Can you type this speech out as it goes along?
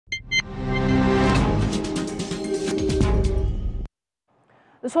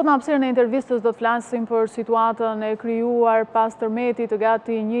Sot në hapësirën e intervistës do të flasim për situatën e krijuar pas tërmetit të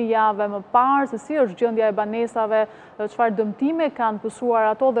gati një javë më parë, se si është gjendja e banesave, çfarë dëmtime kanë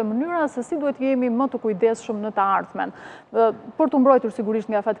pësuar ato dhe mënyra se si duhet jemi më të kujdesshëm në të ardhmen. Për të mbrojtur sigurisht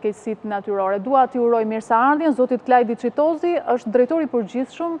nga fatkeqësitë natyrore, dua t'i uroj mirëseardhjen zotit Klaidi Çitozi, është drejtori i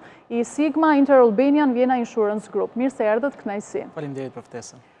përgjithshëm i Sigma Inter-Albanian Vienna Insurance Group. Mirë se erdhët, kënaqësi. Faleminderit për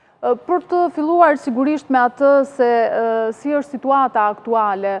ftesën. Për të filluar sigurisht me atë se si është situata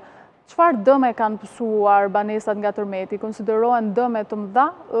aktuale, çfarë dëme kanë pësuar banesat nga tërmeti? Konsiderohen dëme të mëdha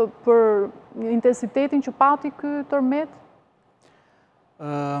për intensitetin që pati ky tërmet?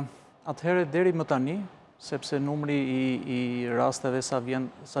 Atëherë deri më tani, sepse numri i rasteve sa vjen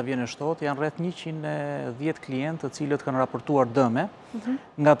e shtot, janë rreth 110 klientë të cilët kanë raportuar dëme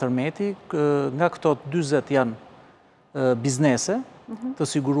nga tërmeti, nga këto 40 janë biznese, të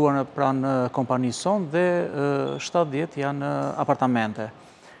siguruar pranë kompanisë sonë dhe 70 janë apartamente.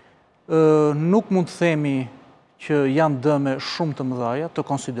 Nuk mund të themi që janë dëme shumë të mëdhaja, të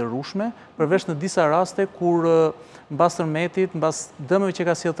konsiderueshme, përveç në disa raste kur mbas tërmetit, mbas dëmeve që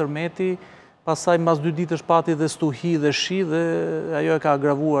ka sjellë tërmeti, pastaj mbas 2 ditësh pati dhe stuhi dhe shi dhe ajo e ka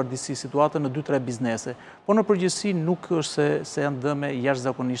agravuar disi situata në 2-3 biznese. Po në përgjithësi nuk është se janë dëme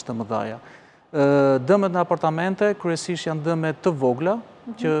jashtëzakonisht të mëdhaja. Dëmet në apartamente kryesisht janë dëme të vogla,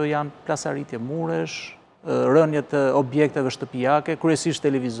 që janë plasaritje muresh, rënje të objekteve shtëpiake, kryesisht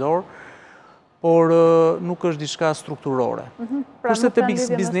televizor, por nuk është diçka strukturore. Kurse te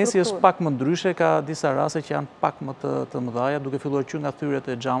biznesi është pak më ndryshe, ka disa raste që janë pak më të mëdhaja, duke filluar që nga thyrjet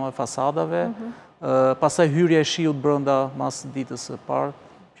e xhamave, fasadave, pastaj hyrja e shiut brenda mas ditës së parë,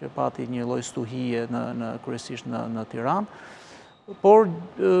 që pati një lloj stuhie kryesisht në Tiranë. Por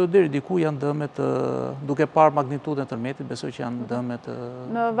deri diku janë dëmet, duke parë magnitudën e tërmetit, besoj që janë dëmet.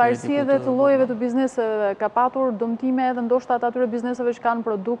 Në varësi edhe të llojeve të bizneseve, ka patur dëmtime edhe ndoshta të atyre bizneseve që kanë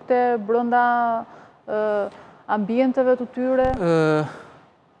produkte brenda ambienteve të tyre?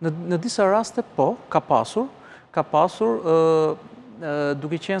 Në disa raste po, ka pasur,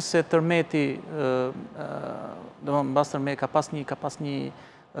 duke qenë se tërmeti, mbas tërmeti ka pas një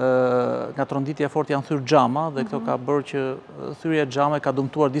nga tronditja fort janë thyrë xhama dhe këto ka bërë që thyrja e xhamave ka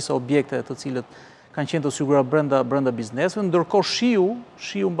dëmtuar disa objekte të cilët kanë qenë të siguruar brenda bizneseve, ndërkohë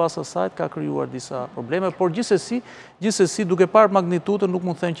shiu mbas asaj ka krijuar disa probleme, por gjithsesi duke parë magnitudën nuk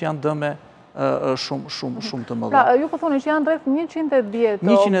mund të them që janë dëme shumë të mëdha. Pra, ju po thoni që janë rreth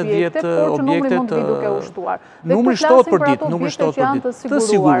 110 objekte, por që numri mund të vi duke u shtuar. Numri shtohet për ditë, të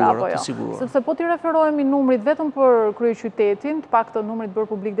siguruar, sepse po t'i referohemi numrit vetëm për kryeqytetin, të paktën numrit bërë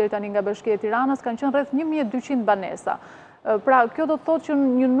publik deri tani nga Bashkia e Tiranës, kanë qenë rreth 1200 banesa. Pra, kjo do të thotë që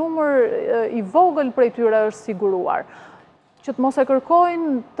një numër i vogël prej tyre është siguruar. Që të mos e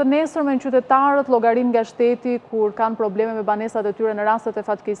kërkojnë të nesërmen qytetarët llogarin nga shteti kur kanë probleme me banesat e tyre në rastet e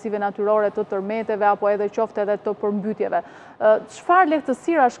fatkeqësive natyrore të tërmeteve apo edhe qoftë edhe të përmbytjeve. Çfarë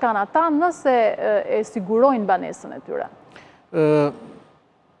lehtësirash kanë ata nëse e sigurojnë banesën e tyre?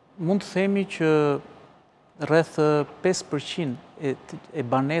 Mund të themi që rreth 5% e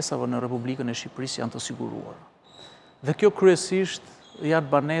banesave në Republikën e Shqipërisë janë të siguruar. Dhe kjo kryesisht janë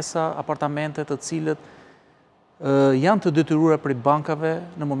banesa, apartamente të cilët janë të detyruara prej bankave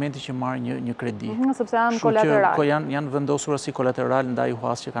në momentin që marrin një kredi. Sepse janë kolateral. Janë vendosura si kolateral ndaj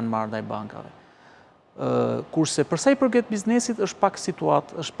huas që kanë marrë ndaj bankave. Kurse për sa i përket biznesit është pak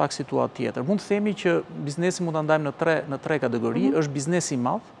situatë tjetër. Mund të themi që biznesi mund ta ndajmë në tre kategori, është biznesi i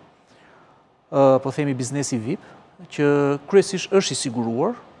madh, po themi biznesi VIP, që kryesisht është i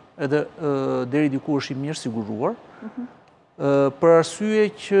siguruar, edhe deri diku është i mirë siguruar. Për arsye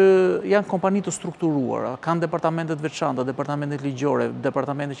që janë kompani të strukturuara, kanë departamentet veçanta, departamentet ligjore,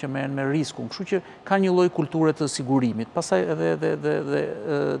 departamentet që merren me riskun, kështu që kanë një lloj kulture të sigurimit. Pastaj edhe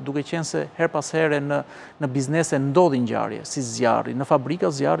duke qenë se her pas here në biznese ndodhin ngjarje, si zjarri, në fabrika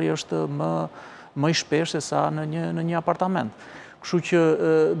zjarri është më i shpesh se sa në një apartament. Kështu që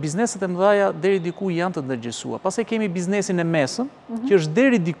bizneset e mëdha deri diku janë të ndërgjegjësuar. Pastaj kemi biznesin e mesëm, që është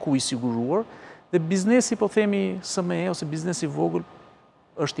deri diku i siguruar. Dhe biznesi, po themi SME ose biznesi vogël,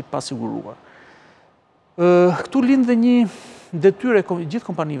 është i pasiguruar. Këtu lind dhe një detyrë e gjithë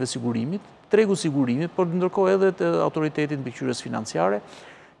kompanive sigurimit, tregu sigurimit, por ndërkohë edhe të autoritetit mbikëqyrjes financiare,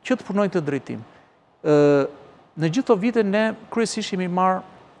 që të punojnë këtë drejtim. Në gjithë këto vite ne kryesisht jemi marrë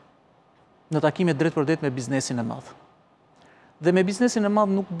në takime drejt për drejt me biznesin e madh. Dhe me biznesin e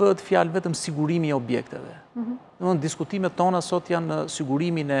madh nuk bëhet fjalë vetëm sigurimi i objekteve. Diskutimet tona sot janë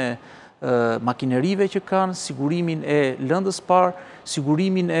sigurimin e makinerive që kanë, sigurimin e lëndës parë,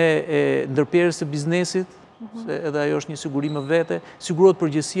 sigurimin e ndërprerjes së biznesit, se edhe ajo është një sigurim e vete, sigurohet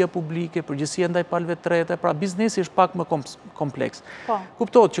përgjegjësia publike, përgjegjësia ndaj palëve trete, pra biznesi është pak më kompleks.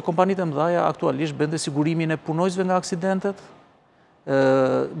 Kuptohet që kompanitë e mëdha aktualisht bëjnë sigurimin e punojësve nga aksidentet,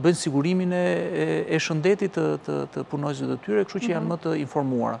 bëjnë sigurimin e shëndetit të punojësve të tyre, kështu që janë më të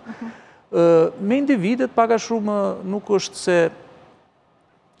informuara. Me individet pak a shumë nuk është se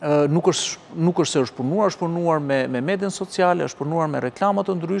është punuar me median sociale, është punuar me reklamat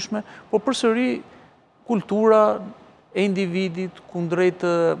të ndryshme, por përsëri kultura e individit kundrejt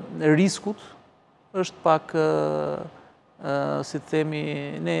riskut është pak, si të themi,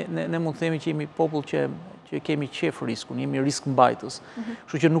 ne mund të themi që jemi popull që kemi qef riskun, jemi risk mbajtës,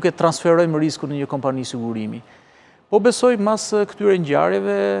 kështu që nuk e transferojmë riskun në një kompani sigurimi. Po besoj mas këtyre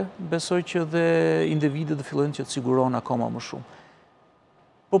ngjarjeve, besoj që dhe individet dhe fillojnë që të sigurohen akoma më shumë.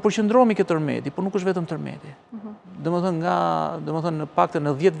 Po përqendrohemi ke tërmeti, po nuk është vetëm tërmeti. Domethënë në paktën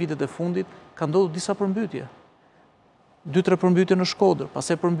në 10 vitet e fundit ka ndodhur disa përmbytje. 2-3 përmbytje në Shkodër,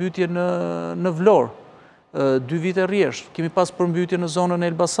 pastaj përmbytje në Vlorë, 2 vite rresht, kemi pas përmbytje në zonën e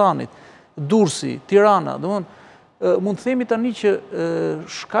Elbasanit, Durrësi, Tirana, domethënë mund të themi tani që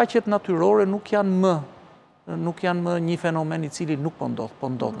shkaqet natyrore nuk janë më një fenomen i cili nuk po ndodh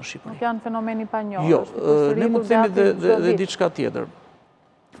në Shqipëri. Nuk janë fenomeni pa njohur. Jo, ne mund të themi dhe diçka tjetër.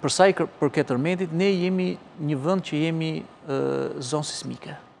 Për sa i përket tërmetit, ne jemi një vend që jemi zonë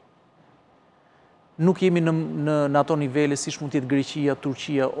sismike. Nuk jemi në ato nivele siç mund të jetë Greqia,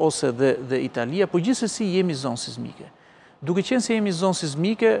 Turqia ose dhe Italia, por gjithsesi jemi zonë sismike. Duke qenë se jemi zonë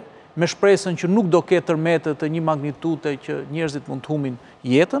sismike, me shpresën që nuk do ketë tërmete të një magnitude që njerëzit mund të humbin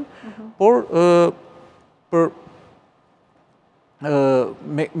jetën, por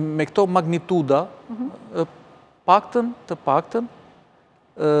me këto magnituda, të paktën,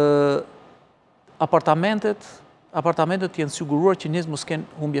 apartamentet janë siguruar që njerëzit mos kenë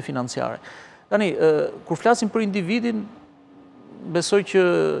humbje financiare. Tani, kur flasim për individin, besoj që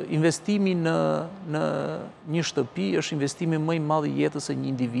investimi në një shtëpi është investimi më i madh i jetës së një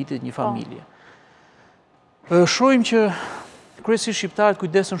individi, një familje. Shohim që kryesisht shqiptarët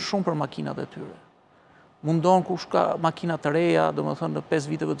kujdesen shumë për makinat e tyre. Mundon kush ka makina të reja, domethënë në 5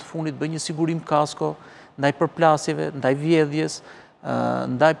 viteve të fundit bën një sigurim kasko ndaj përplasjeve, ndaj vjedhjes,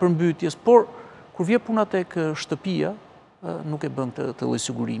 ndaj përmbytjes, por kur vjen puna tek shtëpia, nuk e bën këtë lloj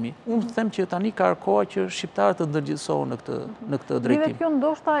sigurimi. Unë them që tani ka koha që shqiptarët të ndërgjegjësohen në këtë drejtim. Lidhet kjo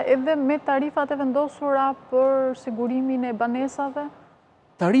ndoshta edhe me tarifat e vendosura për sigurimin e banesave?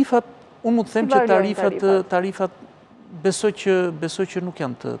 Tarifat, unë mund të them që tarifat besoj që nuk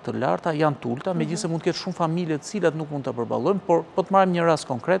janë të larta, janë të ulta, megjithëse mund të ketë shumë familje të cilat nuk mund ta përballojnë, por po të marrim një rast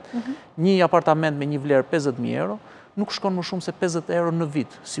konkret, një apartament me një vlerë 50.000 euro, nuk shkon më shumë se 50 euro në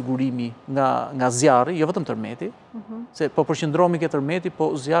vit sigurimi nga zjarri, jo vetëm tërmeti, se po përqendrohemi ke tërmeti, po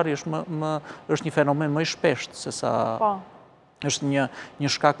zjarri është një fenomen më i shpeshtë se sa është një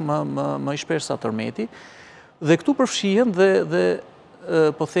shkak më i shpeshtë sa tërmeti. Dhe këtu përfshihen dhe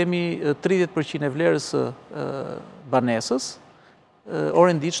po themi 30% e vlerës së banesës,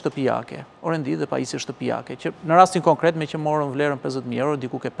 orendit shtëpiake, orendit dhe pajisje shtëpiake, që në rastin konkret me që morën vlerën 50.000 euro,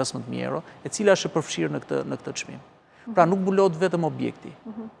 diku ke 15.000 euro, e cila është e përfshirë në këtë çmim. Pra nuk mbulohet vetëm objekti,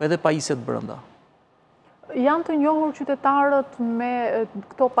 edhe pajisjet brenda. Janë të njohur qytetarët me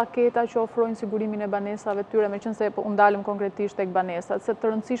këto paketa që ofrojnë sigurimin e banesave tyre, meqense po ndalëm konkretisht tek banesat, se të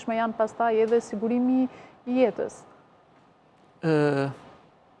rëndësishme janë pastaj edhe sigurimi i jetës.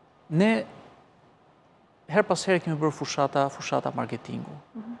 Ne her pas herë kemi bërë fushata marketingu.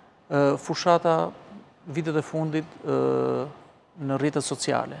 Fushata vitet e fundit në rrjetet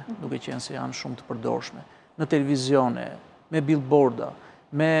sociale, duke qenë se janë shumë të përdorshme, në televizione, me billboarda,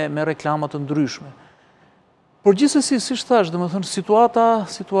 me reklama të ndryshme. Por gjithsesi, siç thash, domethënë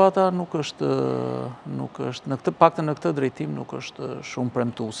situata nuk është në këtë paktën në këtë drejtim nuk është shumë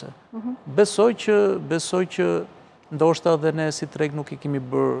premtuese. Besoj që ndoshta edhe ne si treg nuk i kemi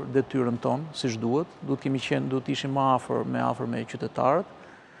bërë detyrën tonë siç duhet, duhet të ishim më afër me qytetarët.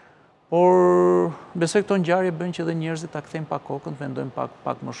 Por besoj këto ngjarje bëjnë që edhe njerëzit ta kthejnë pak kokën, të mendojnë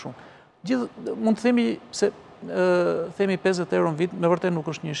pak më shumë. Mund të themi se themi 50 euro në vit, me vërtet nuk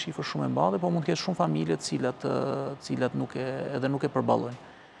është një shifër shumë e madhe, por mund të ketë shumë familje të cilat nuk e përballojnë.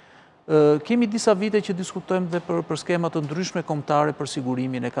 Kemi disa vite që diskutojmë dhe për skema të ndryshme kombëtare për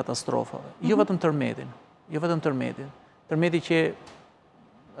sigurimin e katastrofave. Jo vetëm tërmetin. Tërmeti që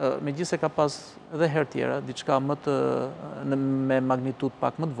megjithëse ka pas edhe herë tjera, diçka me magnitudë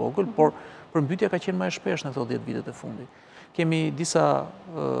pak më të vogël, por përmbytja ka qenë më e shpeshtë në këto 10 vitet e fundit. Kemi disa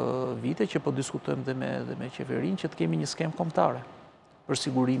vite që po diskutojmë dhe me qeverinë që të kemi një skemë kombëtare për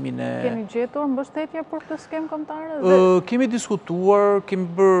sigurimin e... Kemi gjetur mbështetje për këtë skemë kombëtare? Kemi diskutuar, kemi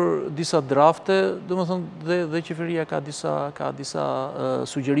bërë disa drafte, domethënë dhe qeveria ka disa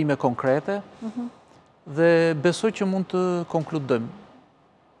sugjerime konkrete dhe besoj që mund të konkludojmë.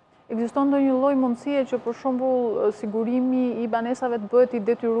 Ekziston ndonjë lloj mundësie që për shembull sigurimi i banesave të bëhet i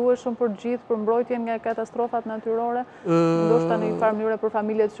detyrueshëm për gjithë për mbrojtjen nga katastrofat natyrore? Ndoshta në një farë mënyrë për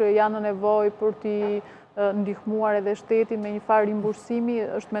familjet që janë në nevojë për t'i ndihmuar edhe shtetin me një farë rimbursimi,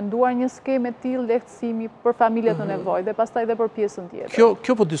 është menduar një skemë e tillë lehtësimi për familjet në nevojë dhe pastaj edhe për pjesën tjetër.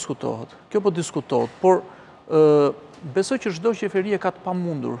 Kjo po diskutohet, por besoj që çdo qeveri ka të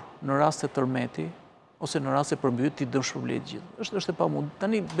pamundur në rast të tërmeti ose në rast të përmbytjes t'i dëshpërblejë gjithë. Është e pamundur.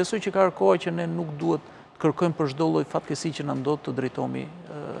 Tani besoj që ka kohë që ne nuk duhet të kërkojmë për çdo lloj fatkeqësi që na ndodh të drejtohemi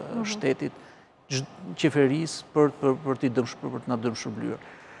shtetit, qeverisë për të na dëshpërblyer.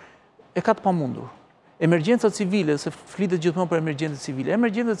 E ka të pamundur. Emergjencat civile, se flitet gjithmonë për emergjencat civile.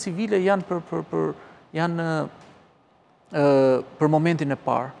 Emergjencat civile janë për momentin e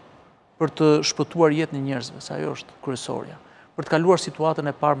parë, për të shpëtuar jetën e njerëzve, se ajo është kryesorja. Për të kaluar situatën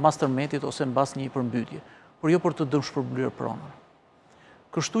e parë mas tërmetit ose mbas një përmbytje, por jo për të dëshpërblyer pronën.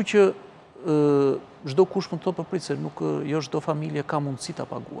 Kështu që çdo kush mund të thotë se nuk jo çdo familje ka mundësi ta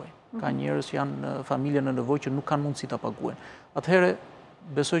paguajë. Ka njerëz që janë familje në nevojë që nuk kanë mundësi ta paguajnë. Atëherë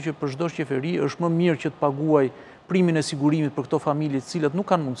besoj që për çdo qeveri është më mirë që të paguaj primin e sigurimit për këto familje të cilat nuk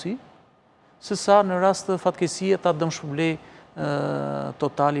kanë mundësi, sesa në rast të fatkeqësie ta dëmshpërblej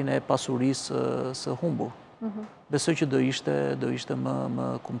totalin e pasurisë së humbur. Besoj që do ishte më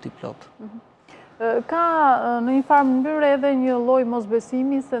kumti plot. Ka në një farë mënyrë edhe një lloj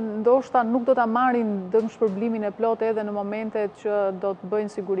mosbesimi se ndoshta nuk do ta marrin dëmshpërblimin e plot edhe në momentet që do të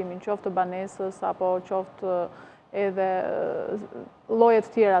bëjnë sigurimin, qoftë të banesës apo qoftë edhe llojet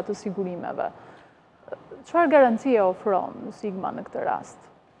tjera të sigurimeve. Çfarë garancie ofron Sigma në këtë rast?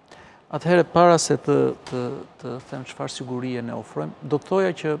 Atëherë, para se të them çfarë sigurie ne ofrojmë, do të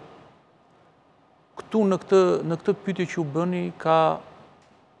thoja që këtu në këtë pyetje që u bëni ka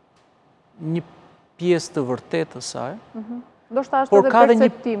një pjesë të vërtetë të saj, por ka dhe një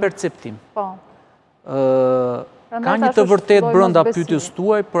perceptim. Ka një të vërtetë brenda pyetjes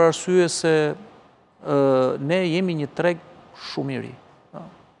tuaj për arsye se ne jemi një treg shumë i ri.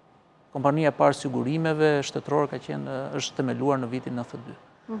 Kompania e parë sigurimeve shtetërore është themeluar në vitin 92.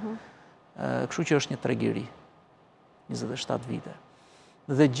 Kështu që është një treg i ri, 27 vite.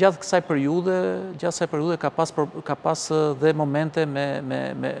 Dhe gjatë kësaj periudhe ka pas dhe momente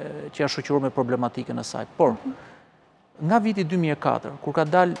që janë shoqëruar me problematikën e saj. Por, nga viti 2004, kur ka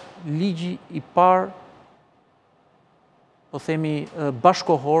dalë ligji i parë, po themi,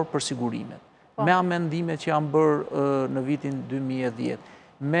 bashkohor për sigurimet, me amendimet që janë bërë në vitin 2010,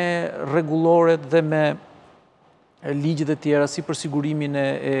 me rregulloret dhe me ligjet e tjera si për sigurimin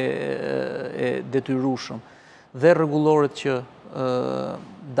e detyrueshëm dhe rregulloret që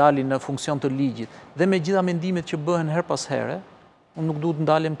dalin në funksion të ligjit dhe me gjitha mendimet që bëhen her pas here, unë nuk duhet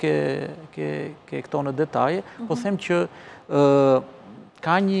ndalem ke këto në detaje, po them që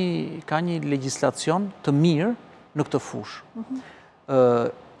ka një legjislacion të mirë në këtë fushë.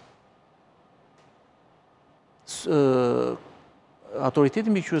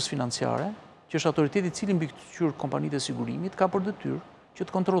 Autoriteti mbikëqyrës financiare, që është autoriteti i cili mbikëqyr kompanitë e sigurimit, ka për detyrë që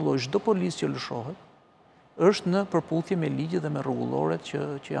të kontrollojë çdo policë që lëshohet, është në përputhje me ligjet dhe me rregulloret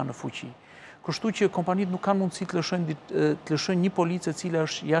që janë në fuqi. Kështu që kompanitë nuk kanë mundësi të lëshojnë një policë e cila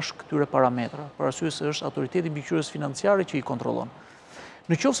është jashtë këtyre parametrave, për arsye se është autoriteti i mbikëqyrës financiare që i kontrollon.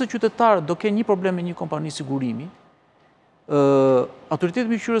 Nëse qytetarët do kenë një problem me një kompani sigurimi, autoriteti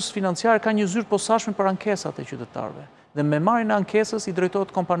i mbikëqyrës financiare ka një zyrë posaçme për ankesat e qytetarëve dhe me marrjen e ankesës i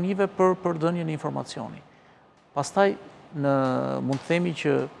drejtohet kompanive për dhënien e informacioni. Pastaj mund të themi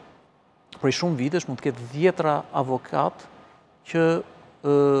që prej shumë vitesh mund të ketë 10 avokat që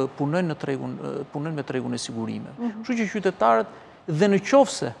punojnë me tregun e sigurimeve. Kështu që qytetarët dhe në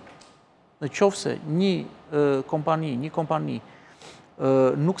qofse një kompani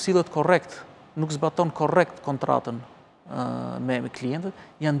nuk sillet korrekt, nuk zbaton korrekt kontratën me klientët,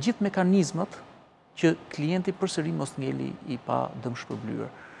 janë gjithë mekanizmat që klienti përsëri mos ngeli i pa dëmshpërblyer.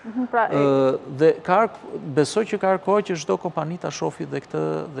 Dhe besoj që ka kohë që çdo kompani ta shohë dhe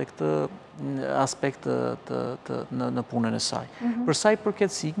këtë aspekt në punën e saj. Për sa i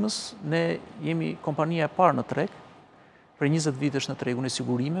përket Sigmës, ne jemi kompania e parë në treg, për 20 vitesh në tregun e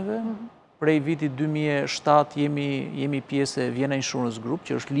sigurimeve. Prej vitit 2007 jemi pjesë e Vienna Insurance Group,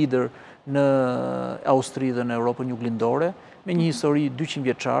 që është lider në Austri dhe në Europën juglindore, me një histori 200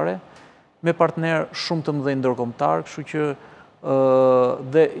 vjeçare, me partner shumë të mëdhenj ndërkombëtar, kështu që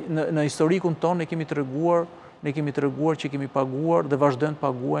dhe në historikun tonë ne kemi treguar ne kemi treguar që kemi paguar dhe vazhdojmë të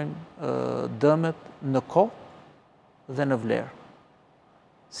paguajmë dëmet në kohë dhe në vlerë.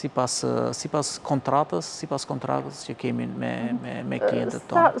 Sipas kontratës që kemi me klientët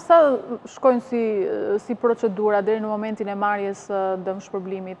tonë. Sa shkojnë si procedura deri në momentin e marrjes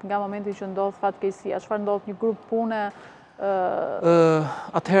dëmshpërblimit, nga momenti që ndodh fatkeqësia, çfarë ndodh një grup pune?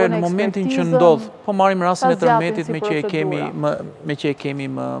 Atëherë në momentin që ndodh, po marrim rastin e tërmetit me që e kemi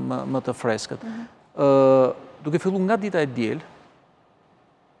më të freskët. Duke filluar nga dita e diel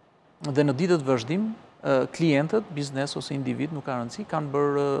dhe në ditët vazhdim, klientët, biznes ose individ, nuk ka rëndësi, kanë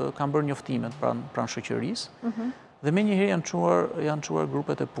bërë njoftimet pranë shoqërisë dhe menjëherë janë çuar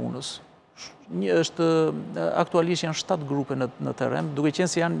grupet e punës. Aktualisht janë 7 grupe në terren, duke qenë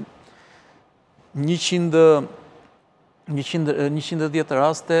se janë 110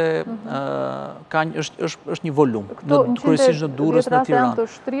 raste, është një volum, kryesisht në Durrës, në Tiranë. Këto 110 raste janë të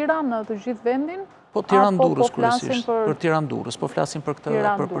shtrira në të gjithë vendin? Po Tiranë Durrës kryesisht, për Tiranë Durrës, po flasim për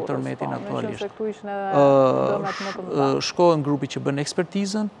tërmetin aktualisht. Shkohen grupi që bën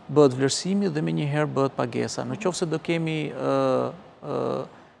ekspertizën, bëhet vlerësimi dhe menjëherë bëhet pagesa. Në qoftë se do kemi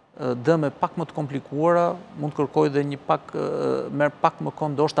dëme pak më të komplikuara, mund të kërkoj dhe merr pak më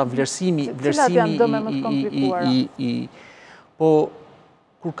kohë ndoshta vlerësimi. Cilat janë dëme më të komplikuara? Po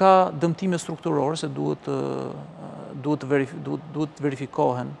kur ka dëmtime strukturore, se duhet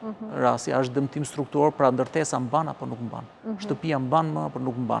verifikohen rasti, a është dëmtim strukturor, pra ndërtesa mban apo nuk mban, shtëpia mban më apo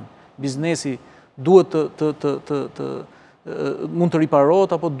nuk mban, biznesi duhet mund të riparohet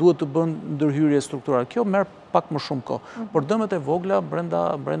apo duhet të bën ndërhyrje strukturale. Kjo merr pak më shumë kohë, por dëmet e vogla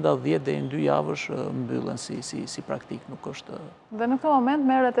brenda 10 deri në 2 javësh mbyllen si praktik, nuk është. Dhe në këtë moment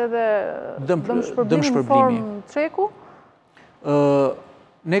merret edhe dëmshpërblimi në formë çeku?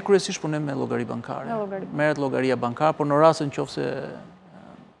 Ne kryesisht punojmë me llogari bankare. Merret llogaria bankare, por në rastin nëse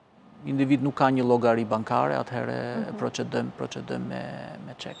individ nuk ka një llogari bankare, atëherë procedojmë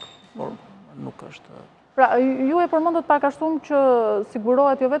me çek. Por nuk është. Pra, ju e përmendët pak a shumë që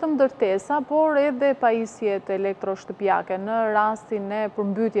sigurohet jo vetëm ndërtesa, por edhe pajisjet elektroshtëpiake në rastin e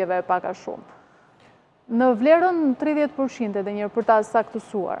përmbytjeve pak a shumë. Në vlerën 30% edhe njërë për ta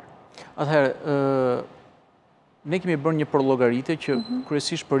saktësuar. Atëherë, ne kemi bërë një përllogaritje që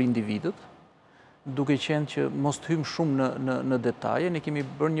kryesisht për individët, duke qenë që mos të hymë shumë në detaje, ne kemi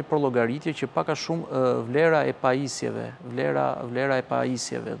bërë një përllogaritje që pak a shumë vlera e pajisjeve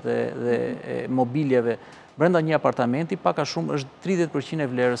dhe mobiljeve brenda një apartamenti pak a shumë është 30% e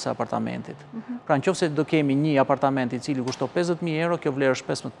vlerës së apartamentit. Pra nëse do kemi një apartament i cili kushton 50.000 euro, kjo vlerë është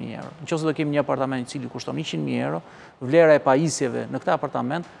 15.000 euro. Nëse do kemi një apartament i cili kushton 100.000 euro, vlera e pajisjeve në këtë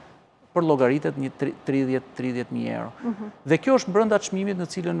apartament për llogaritet një 30.000 euro. Dhe kjo është brenda çmimit në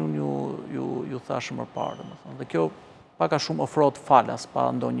cilën unë ju thash më parë, dhe kjo pak a shumë ofrohet falas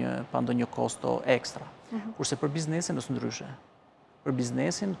pa ndonjë kosto ekstra. Kurse për biznesin është ndryshe. Për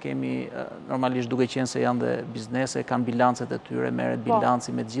biznesin kemi normalisht duke qenë se janë dhe biznese, kanë bilancet e tyre, merret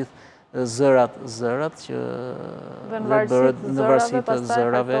bilanci me gjithë zërat që në varësi të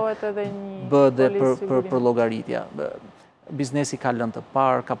zërave bëhet dhe për llogaritja. Biznesi ka lënë të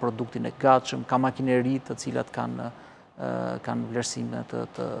parë, ka produktin e gatshëm, ka makineri të cilat kanë vlerësime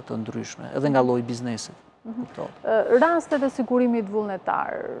të ndryshme, edhe nga lloji biznesit. Rastet e sigurimit vullnetar,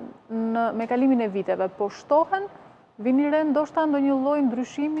 me kalimin e viteve, po shtohen, vini re ndoshta ndonjë lloj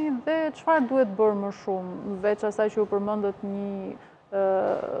ndryshimi dhe çfarë duhet bërë më shumë, veç asaj që ju përmendët një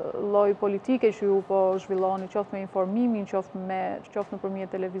lloj politike që ju po zhvilloni, qoftë me informimin, qoftë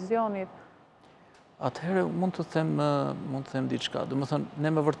nëpërmjet televizionit? Atëherë mund të them diçka. Domethënë, ne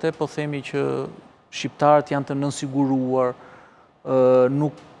me vërtet po themi që shqiptarët janë të nënsiguruar,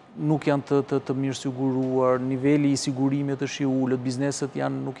 nuk janë të mirë siguruar, niveli i sigurimit është i ulët, bizneset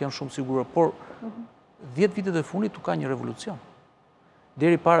nuk janë shumë siguruar, por 10 vitet e fundit u ka një revolucion.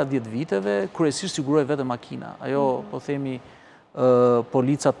 Deri para 10 viteve, kryesisht sigurohej vetëm makina. Ajo, po themi,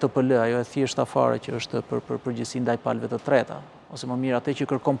 polica TPL, ajo e thjeshta fare që është për përgjegjësi ndaj palëve të treta, ose më mirë atë që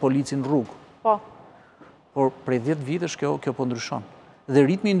kërkon policin në rrugë. Po. Por prej 10 vitesh kjo po ndryshon. Dhe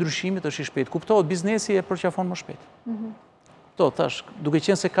ritmi i ndryshimit është i shpejt. Kuptohet, biznesi e përqafon më shpejt. Thash, duke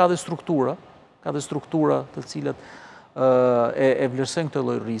qenë se ka dhe struktura të cilat e vlerësojnë këtë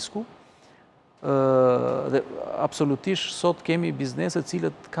lloj risku, dhe absolutisht sot kemi biznese të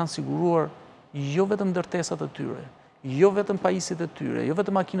cilët kanë siguruar jo vetëm ndërtesat e tyre, jo vetëm pajisjet e tyre, jo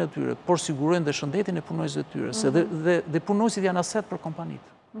vetëm makinat e tyre, por sigurojnë dhe shëndetin e punonjësve të tyre, se dhe punonjësit janë aset për kompanitë.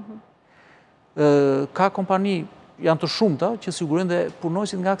 Ka kompani janë të shumta që sigurojnë dhe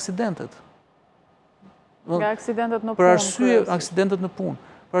punonjësit nga aksidentet. Nga aksidentet në punë. Për arsye aksidentet në punë.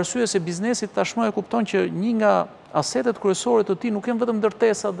 për arsye se biznesi tashmë e kupton që një nga asetet kryesore të tij nuk janë vetëm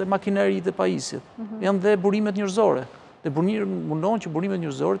ndërtesat dhe makineritë dhe pajisjet, janë dhe burimet njerëzore. Dhe mundon që burimet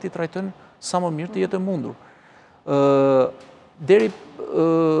njerëzore t'i trajtojnë sa më mirë të jetë e mundur. Deri,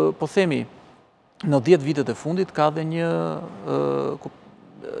 po themi, në 10 vitet e fundit ka dhe një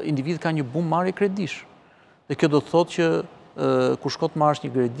individ ka një bum marrje kredish. Dhe kjo do të thotë që kur shko të marrësh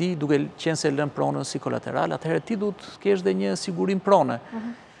një kredi, duke qenë se lën pronën si kolateral, atëherë ti duhet të kesh dhe një sigurim prone.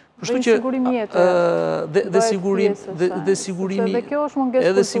 Dhe sigurimi jetës. Dhe sigurimi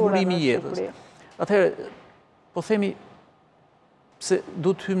edhe sigurimi jetës. Atëherë, po themi, pse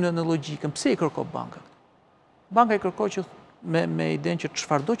duhet të hymë në logjikën, pse i kërko banka? Banka i kërko që me idenë që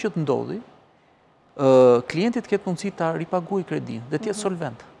çfarëdo që të ndodhi, klientit ketë mundësi ta ripaguajë kredin dhe të jetë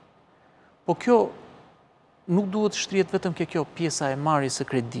solvent. Po kjo nuk duhet shtrihet vetëm ke kjo pjesa e marrjes së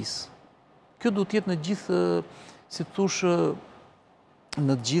kredis. Kjo duhet të jetë në gjithë, si thosh,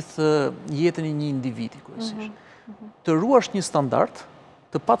 në gjithë jetën e një individi kryesisht. Të ruash një standard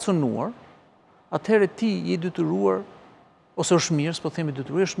të pacënuar, atëherë ti je detyruar, ose është mirë, s'po themi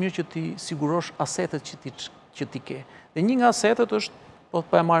detyruar, është mirë që ti sigurosh asetet që ti ke. Dhe një nga asetet është, po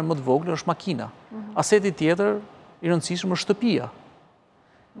pa e marrim më të vogël, është makina. Aseti tjetër i rëndësishëm është shtëpia.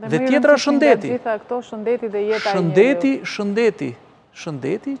 Dhe tjetra shëndeti. Shëndeti dhe jeta e njeriut.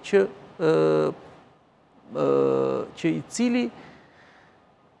 Shëndeti që i cili,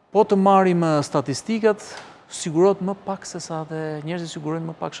 po të marrim statistikat, sigurohet më pak se sa dhe njerëzit sigurojnë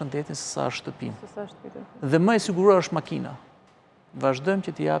më pak shëndetin se sa shtëpinë. Dhe më e siguruar është makina. Vazhdojmë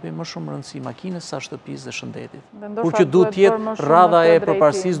që t'i japim më shumë rëndësi makinës sa shtëpisë dhe shëndetit. Kur që duhet jetë radha e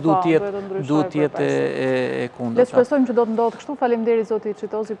përparësisë, duhet jetë e kundërta. Le të shpresojmë që do të ndodhë kështu. Faleminderit zoti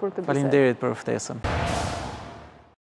Çitozi për këtë bisedë. Faleminderit për ftesën.